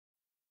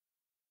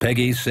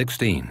Peggy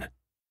 16.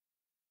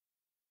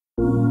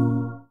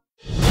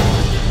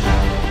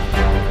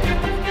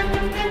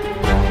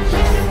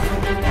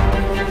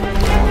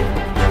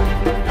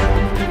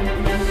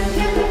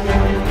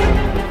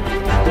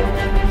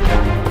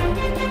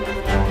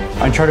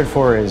 Uncharted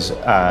 4 is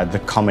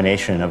the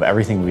culmination of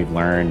everything we've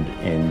learned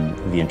in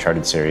the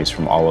Uncharted series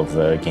from all of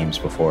the games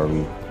before.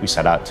 We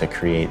set out to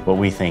create what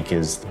we think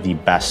is the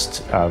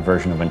best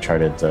version of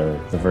Uncharted, the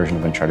version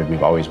of Uncharted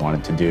we've always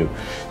wanted to do.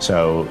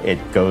 So it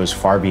goes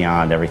far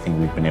beyond everything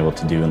we've been able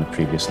to do in the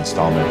previous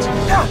installments.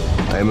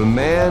 I am a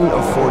man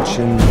of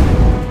fortune,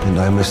 and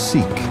I must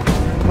seek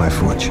my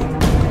fortune.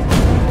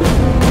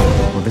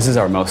 Well, this is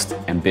our most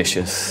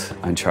ambitious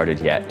Uncharted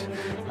yet.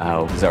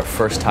 This is our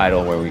first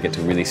title where we get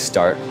to really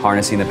start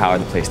harnessing the power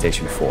of the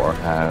PlayStation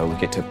 4. We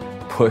get to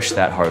push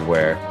that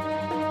hardware,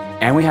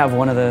 and we have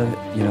one of the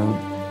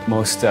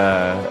most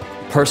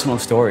personal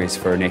stories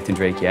for Nathan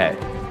Drake yet.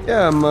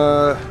 Yeah, I'm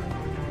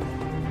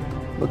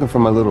looking for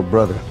my little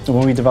brother. So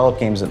when we develop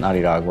games at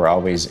Naughty Dog, we're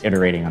always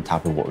iterating on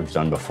top of what we've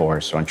done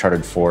before. So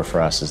Uncharted 4 for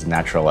us is the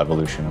natural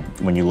evolution.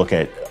 When you look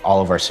at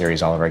all of our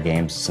series, all of our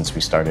games, since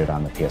we started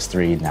on the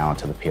PS3, now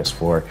onto the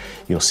PS4,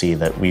 you'll see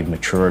that we've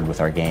matured with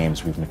our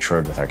games, we've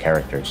matured with our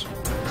characters.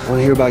 I want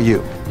to hear about you.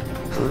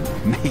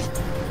 Me?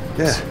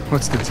 Yeah.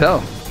 What's to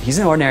tell? He's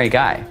an ordinary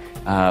guy,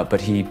 but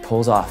he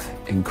pulls off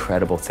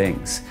incredible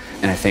things.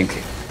 And I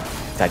think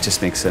that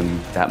just makes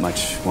him that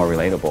much more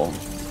relatable.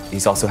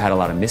 He's also had a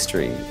lot of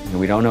mystery.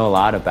 We don't know a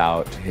lot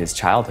about his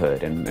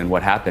childhood and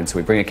what happened, so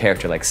we bring a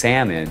character like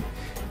Sam in,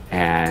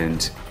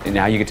 and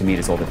now you get to meet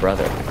his older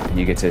brother. And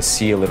you get to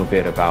see a little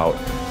bit about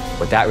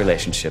what that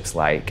relationship's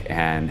like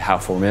and how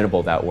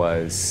formidable that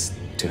was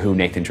to who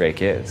Nathan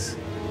Drake is.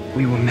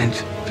 We were meant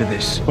for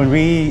this. When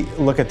we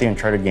look at the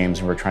Uncharted games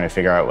and we're trying to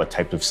figure out what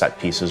type of set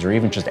pieces or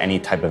even just any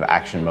type of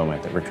action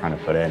moment that we're trying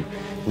to put in,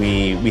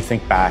 we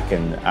think back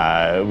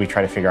and we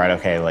try to figure out,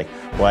 okay, like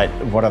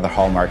what are the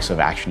hallmarks of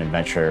action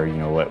adventure? You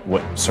know,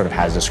 what sort of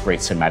has this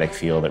great cinematic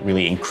feel that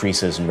really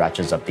increases and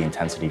ratchets up the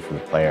intensity for the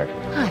player.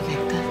 Hi,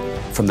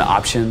 Victor. From the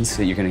options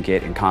that you're going to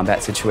get in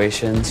combat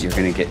situations, you're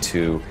going to get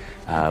to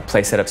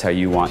play setups how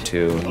you want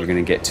to. You're going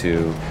to get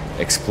to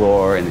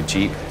explore in the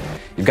Jeep.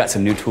 You've got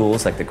some new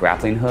tools like the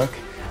grappling hook,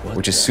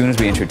 which as soon as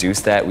we introduce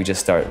that, we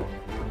just start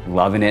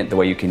loving it, the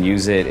way you can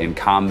use it in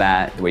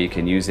combat, the way you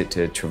can use it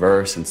to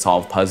traverse and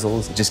solve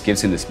puzzles. It just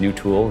gives him this new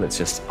tool that's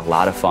just a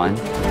lot of fun.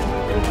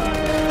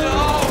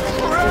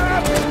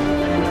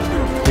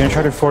 The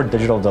Uncharted 4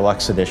 Digital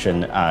Deluxe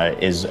Edition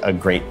is a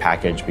great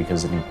package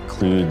because it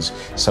includes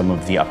some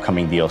of the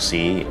upcoming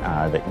DLC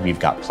that we've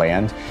got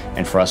planned.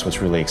 And for us,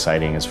 what's really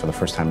exciting is for the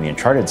first time in the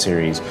Uncharted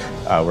series,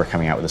 we're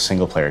coming out with a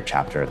single-player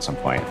chapter at some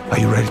point. Are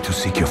you ready to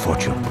seek your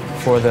fortune?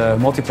 For the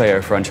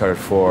multiplayer for Uncharted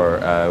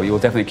 4, we will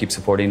definitely keep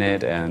supporting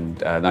it, and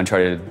the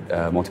Uncharted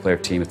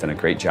multiplayer team has done a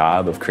great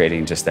job of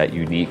creating just that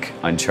unique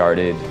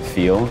Uncharted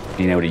feel,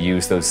 being able to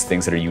use those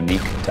things that are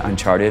unique to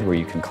Uncharted, where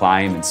you can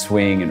climb and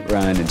swing and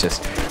run and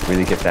just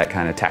really get that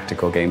kind of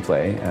tactical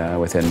gameplay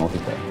within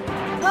multiplayer.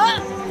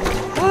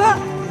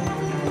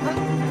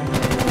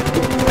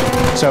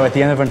 So at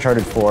the end of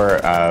Uncharted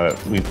 4,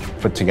 we've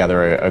put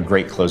together a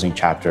great closing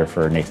chapter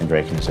for Nathan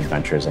Drake and his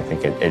adventures. I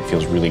think it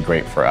feels really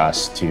great for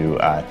us to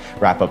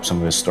wrap up some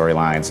of his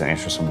storylines and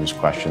answer some of his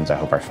questions. I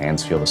hope our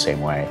fans feel the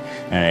same way.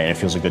 And it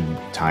feels a good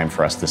time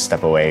for us to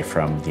step away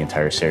from the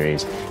entire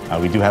series.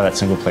 We do have that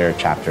single-player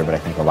chapter, but I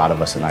think a lot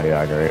of us at Naughty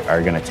Dog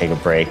are going to take a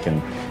break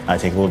and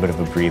take a little bit of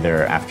a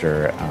breather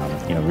after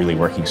really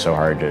working so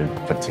hard to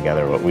put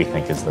together what we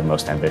think is the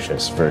most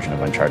ambitious version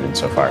of Uncharted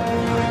so far.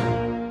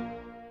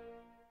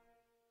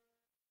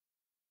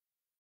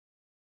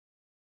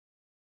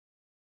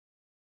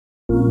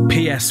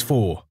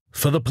 PS4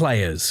 for the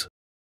players.